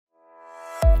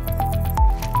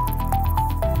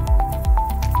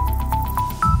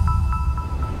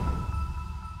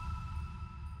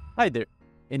Hi there!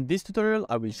 In this tutorial,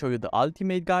 I will show you the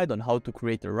ultimate guide on how to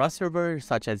create a Rust server,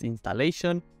 such as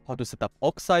installation, how to set up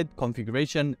Oxide,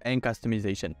 configuration, and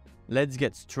customization. Let's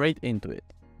get straight into it.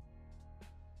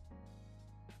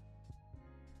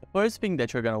 The first thing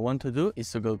that you're going to want to do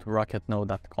is to go to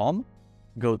RocketNode.com,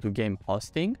 go to Game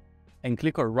Hosting, and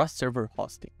click on Rust Server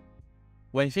Hosting.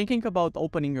 When thinking about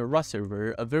opening your Rust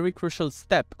server, a very crucial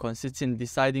step consists in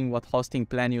deciding what hosting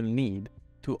plan you'll need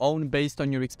to own based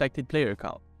on your expected player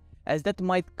count, as that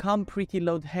might come pretty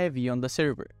load heavy on the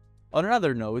server. On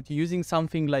another note, using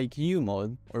something like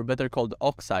umod, or better called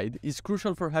Oxide, is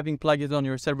crucial for having plugins on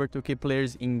your server to keep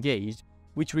players engaged,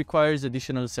 which requires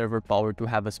additional server power to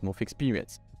have a smooth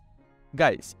experience.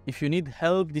 Guys, if you need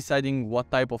help deciding what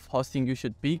type of hosting you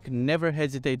should pick, never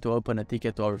hesitate to open a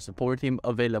ticket to our support team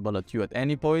available at you at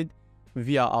any point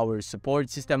via our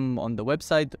support system on the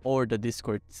website or the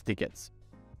Discord tickets.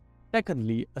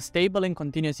 Secondly, a stable and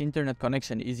continuous internet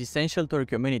connection is essential to our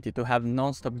community to have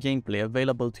non-stop gameplay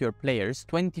available to your players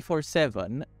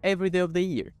 24/7 every day of the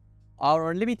year.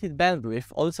 Our unlimited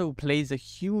bandwidth also plays a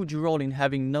huge role in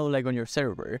having no lag on your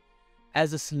server,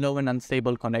 as a slow and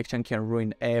unstable connection can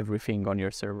ruin everything on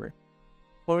your server.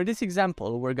 For this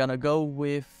example, we're gonna go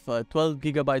with 12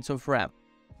 gigabytes of RAM.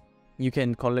 You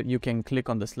can click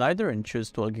on the slider and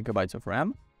choose 12 gigabytes of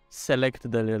RAM. Select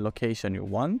the location you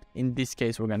want. In this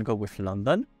case, we're gonna go with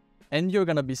London, and you're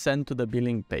gonna be sent to the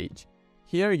billing page.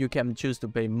 Here you can choose to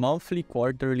pay monthly,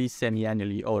 quarterly,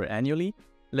 semi-annually, or annually.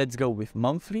 Let's go with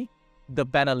monthly. The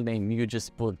panel name, you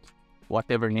just put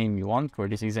whatever name you want. For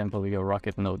this example, we go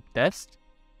RocketNode Test.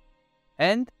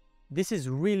 And this is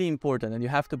really important and you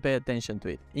have to pay attention to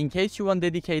it. In case you want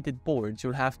dedicated ports,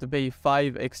 you'll have to pay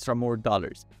 $5 extra more.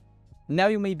 Now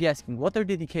you may be asking, what are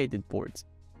dedicated ports?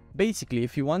 Basically,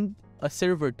 if you want a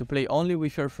server to play only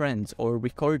with your friends or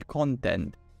record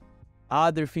content,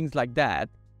 other things like that,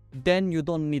 then you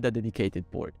don't need a dedicated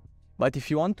port. But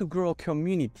if you want to grow a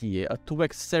community, a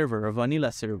 2x server, a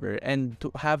vanilla server, and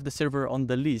to have the server on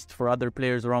the list for other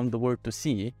players around the world to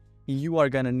see, you are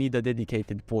gonna need a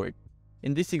dedicated port.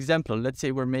 In this example, let's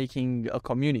say we're making a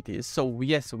community, so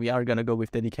yes, we are gonna go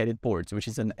with dedicated ports, which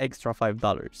is an extra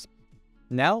 $5.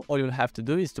 Now, all you'll have to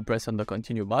do is to press on the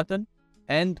continue button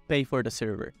and pay for the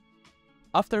server.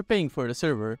 After paying for the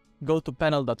server, go to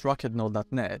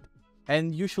panel.rocketnode.net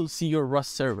and you should see your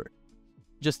Rust server.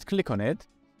 Just click on it,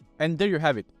 and there you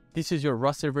have it. This is your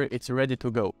Rust server, it's ready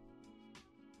to go.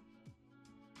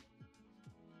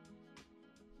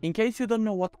 In case you don't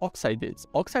know what Oxide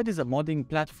is a modding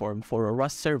platform for a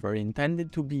Rust server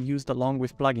intended to be used along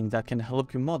with plugins that can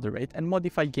help you moderate and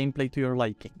modify gameplay to your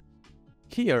liking.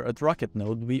 Here at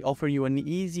RocketNode, we offer you an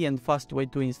easy and fast way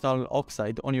to install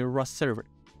Oxide on your Rust server.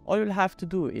 All you'll have to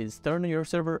do is turn your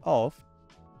server off,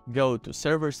 go to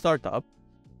Server Startup,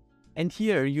 and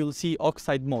here you'll see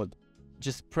Oxide mod.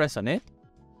 Just press on it,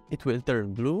 it will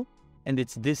turn blue, and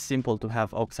it's this simple to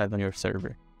have Oxide on your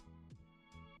server.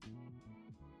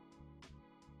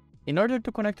 In order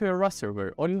to connect to your Rust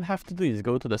server, all you'll have to do is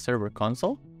go to the server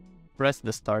console, press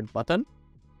the start button,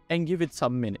 and give it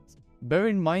some minutes. Bear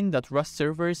in mind that Rust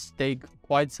servers take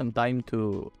quite some time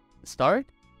to start,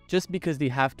 just because they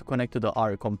have to connect to the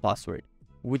RCOM password,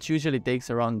 which usually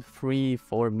takes around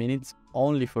 3-4 minutes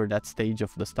only for that stage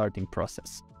of the starting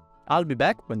process. I'll be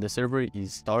back when the server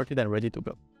is started and ready to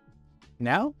go.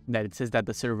 Now that it says that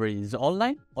the server is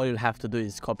online, all you'll have to do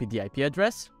is copy the IP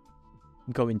address,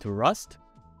 go into Rust,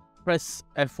 press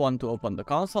F1 to open the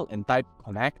console and type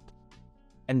connect,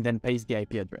 and then paste the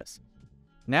IP address.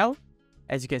 Now,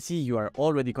 as you can see, you are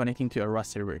already connecting to your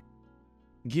Rust server.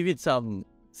 Give it some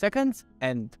seconds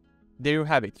and there you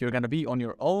have it. You're gonna be on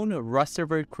your own Rust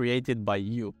server created by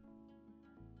you.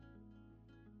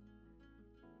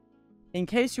 In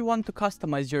case you want to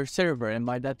customize your server, and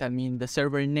by that I mean the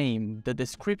server name, the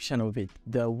description of it,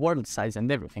 the world size and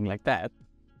everything like that,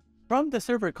 from the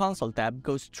server console tab,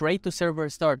 go straight to server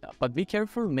startup, but be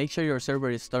careful, make sure your server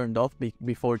is turned off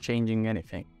before changing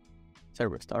anything.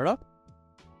 Server startup.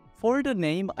 For the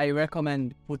name, I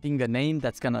recommend putting a name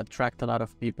that's gonna attract a lot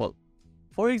of people.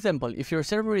 For example, if your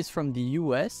server is from the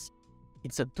US,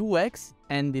 it's a 2x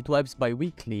and it wipes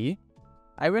bi-weekly,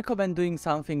 I recommend doing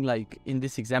something like, in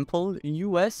this example,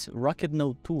 US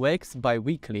RocketNode 2x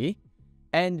bi-weekly,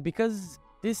 and because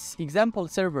this example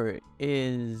server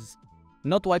is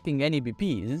not wiping any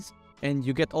BPs, and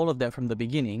you get all of them from the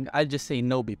beginning, I'll just say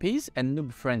no BPs and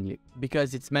noob friendly,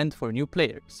 because it's meant for new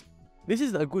players. This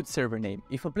is a good server name.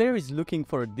 If a player is looking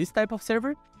for this type of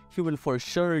server, he will for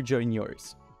sure join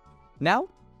yours. Now,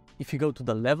 if you go to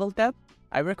the level tab,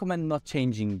 I recommend not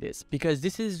changing this, because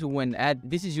this is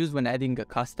used when adding a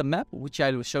custom map, which I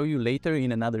will show you later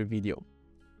in another video.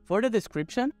 For the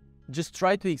description, just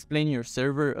try to explain your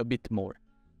server a bit more.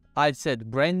 I've said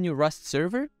brand new Rust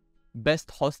server, best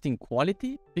hosting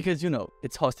quality, because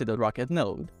it's hosted at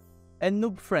RocketNode, and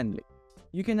noob friendly.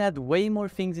 You can add way more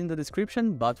things in the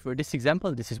description, but for this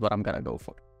example, this is what I'm gonna go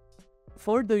for.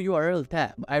 For the URL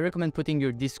tab, I recommend putting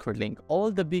your Discord link,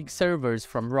 all the big servers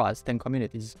from Rust and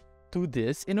communities, to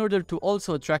this in order to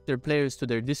also attract their players to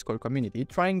their Discord community,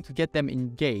 trying to get them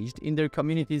engaged in their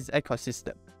community's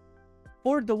ecosystem.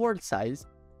 For the world size,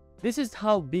 this is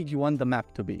how big you want the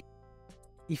map to be.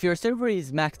 If your server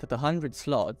is maxed at 100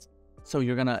 slots, so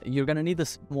you're gonna need a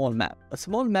small map. A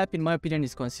small map, in my opinion,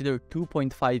 is considered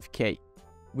 2.5k,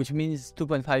 which means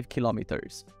 2.5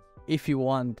 kilometers. If you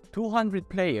want 200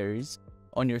 players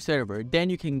on your server, then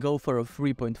you can go for a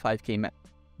 3.5k map.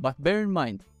 But bear in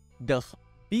mind, the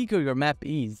bigger your map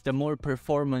is, the more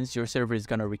performance your server is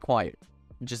gonna require.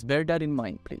 Just bear that in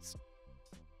mind, please.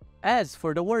 As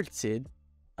for the word seed,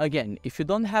 again, if you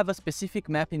don't have a specific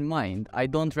map in mind, I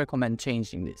don't recommend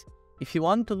changing this. If you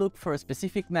want to look for a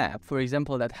specific map, for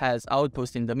example, that has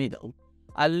outpost in the middle,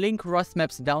 I'll link Rust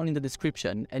maps down in the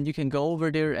description and you can go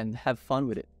over there and have fun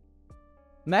with it.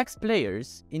 Max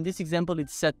players, in this example,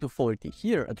 it's set to 40.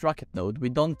 Here at RocketNode, we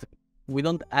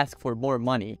don't ask for more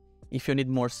money if you need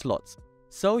more slots.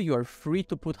 So you are free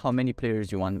to put how many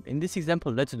players you want. In this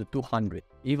example, let's do 200,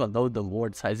 even though the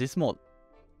word size is small.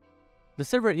 The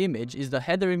server image is the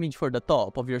header image for the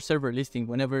top of your server listing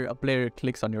whenever a player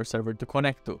clicks on your server to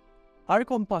connect to.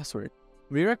 RCOM password.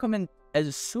 We recommend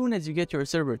as soon as you get your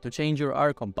server to change your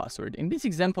RCOM password. In this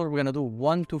example, we're gonna do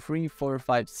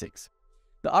 123456.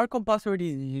 The RCOM password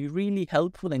is really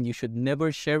helpful and you should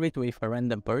never share it with a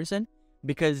random person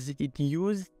because it's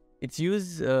used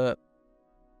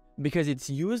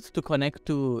to connect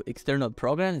to external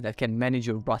programs that can manage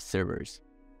your Rust servers.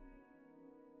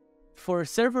 For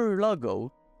server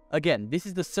logo, again, this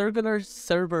is the circular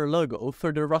server logo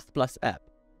for the Rust Plus app.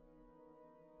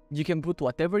 You can put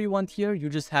whatever you want here, you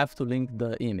just have to link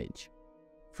the image.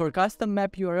 For custom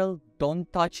map URL,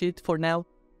 don't touch it for now.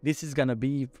 This is gonna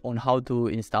be on how to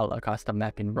install a custom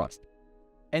map in Rust.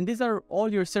 And these are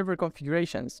all your server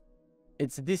configurations.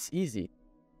 It's this easy.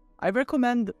 I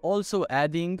recommend also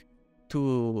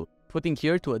putting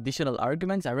here to additional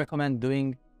arguments, I recommend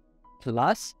doing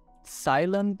plus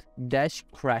silent dash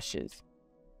crashes.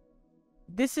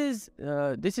 This is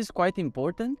quite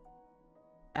important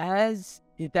as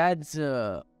it adds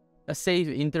a safe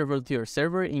interval to your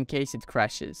server in case it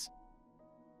crashes.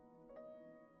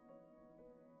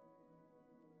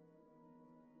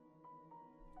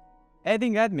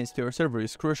 Adding admins to your server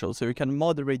is crucial so you can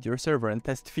moderate your server and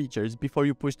test features before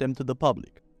you push them to the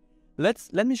public.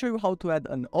 Let me show you how to add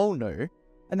an owner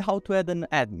and how to add an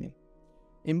admin.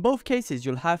 In both cases,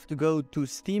 you'll have to go to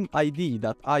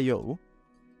steamid.io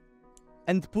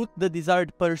and put the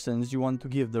desired persons you want to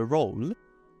give the role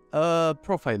a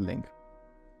profile link.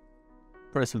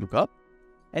 Press lookup,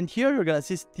 and here you're gonna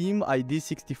see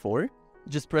steamid64.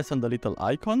 Just press on the little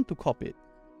icon to copy it.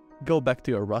 Go back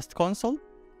to your Rust console.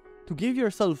 To give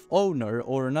yourself owner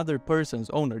or another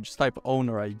person's owner, just type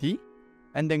owner ID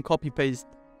and then copy paste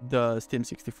the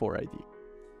steam64 ID.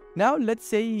 Now let's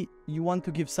say you want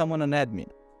to give someone an admin.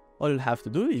 All you'll have to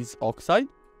do is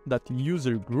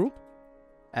oxide.usergroup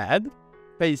add,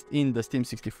 paste in the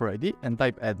steam64 ID and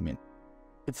type admin.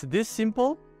 It's this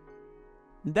simple.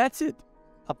 That's it.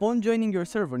 Upon joining your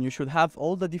server, you should have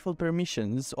all the default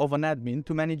permissions of an admin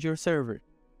to manage your server.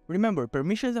 Remember,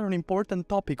 permissions are an important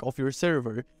topic of your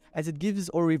server as it gives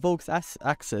or revokes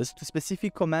access to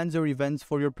specific commands or events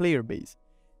for your player base.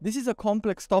 This is a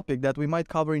complex topic that we might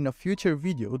cover in a future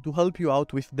video to help you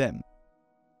out with them.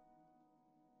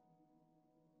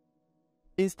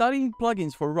 Installing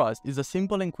plugins for Rust is a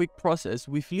simple and quick process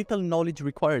with little knowledge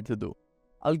required to do.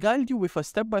 I'll guide you with a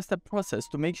step-by-step process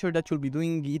to make sure that you'll be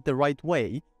doing it the right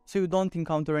way so you don't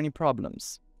encounter any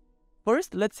problems.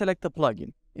 First, let's select a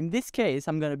plugin. In this case,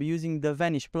 I'm going to be using the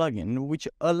Vanish plugin, which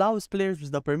allows players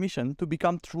with the permission to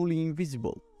become truly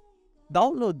invisible.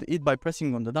 Download it by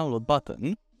pressing on the download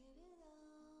button.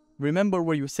 Remember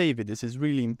where you save it, this is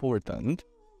really important.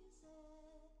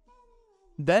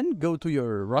 Then go to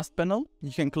your Rust panel,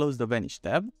 you can close the Vanish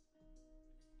tab.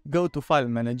 Go to File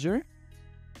Manager,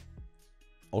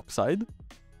 Oxide,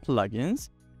 Plugins,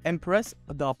 and press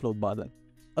the Upload button.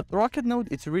 At RocketNode,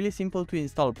 it's really simple to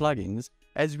install plugins,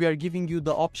 as we are giving you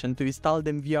the option to install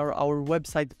them via our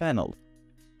website panel.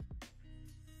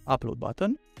 Upload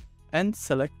button, and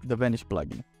select the Vanish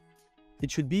plugin.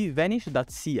 It should be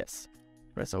vanish.cs.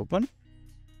 Press open.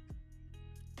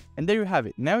 And there you have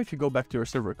it. Now if you go back to your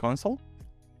server console,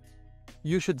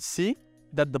 you should see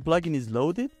that the plugin is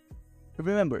loaded.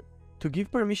 Remember, To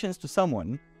give permissions to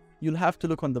someone, you'll have to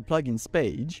look on the plugins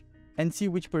page and see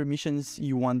which permissions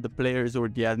you want the players or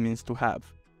the admins to have.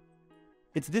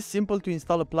 It's this simple to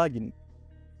install a plugin.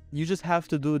 You just have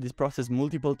to do this process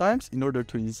multiple times in order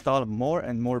to install more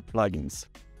and more plugins.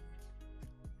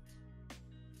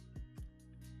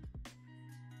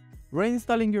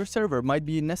 Reinstalling your server might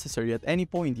be necessary at any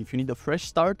point if you need a fresh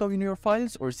start in your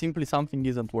files or simply something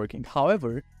isn't working.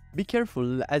 However, be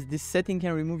careful as this setting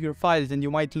can remove your files and you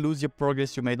might lose your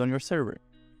progress you made on your server.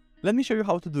 Let me show you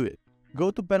how to do it. Go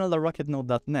to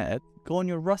panel.rocketnode.net, go on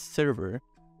your Rust server,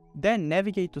 then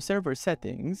navigate to server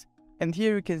settings, and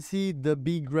here you can see the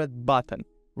big red button,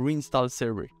 reinstall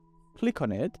server. Click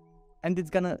on it, and it's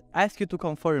gonna ask you to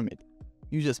confirm it.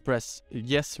 You just press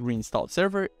yes, reinstall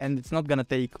server, and it's not gonna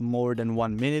take more than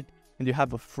 1 minute, and you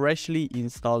have a freshly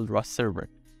installed Rust server.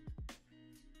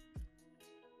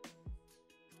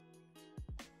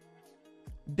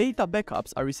 Data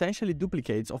backups are essentially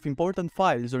duplicates of important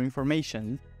files or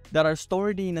information that are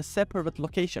stored in a separate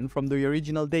location from the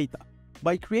original data.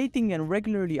 By creating and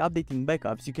regularly updating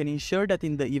backups, you can ensure that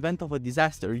in the event of a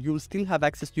disaster, you'll still have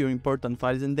access to your important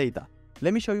files and data.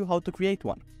 Let me show you how to create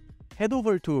one. Head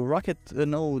over to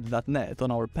RocketNode.net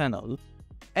on our panel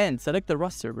and select the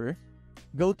Rust server,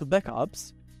 go to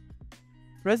Backups,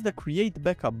 press the Create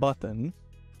Backup button.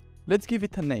 Let's give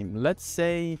it a name. Let's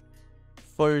say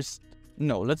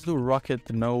let's do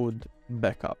RocketNode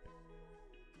Backup.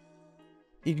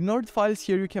 Ignored files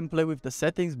here, you can play with the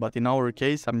settings, but in our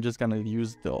case, I'm just gonna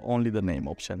use only the name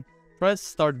option. Press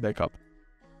Start Backup.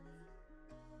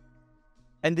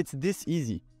 And it's this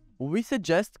easy. We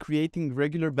suggest creating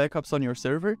regular backups on your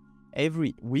server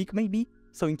every week maybe,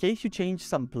 so in case you change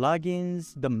some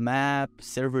plugins, the map,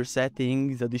 server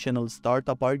settings, additional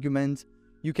startup arguments,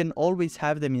 you can always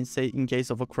have them in case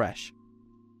of a crash.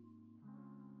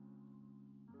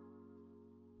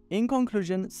 In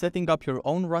conclusion, setting up your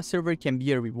own Rust server can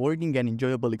be a rewarding and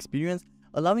enjoyable experience,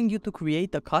 allowing you to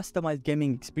create a customized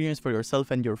gaming experience for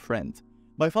yourself and your friends.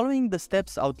 By following the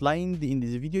steps outlined in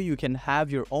this video, you can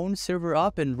have your own server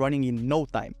up and running in no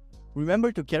time.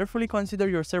 Remember to carefully consider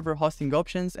your server hosting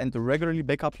options and to regularly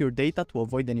backup your data to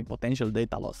avoid any potential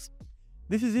data loss.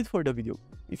 This is it for the video.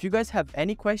 If you guys have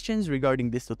any questions regarding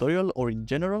this tutorial or in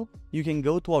general, you can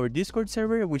go to our Discord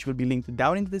server, which will be linked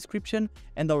down in the description,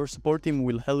 and our support team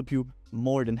will help you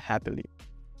more than happily.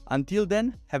 Until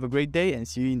then, have a great day and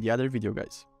see you in the other video,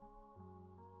 guys.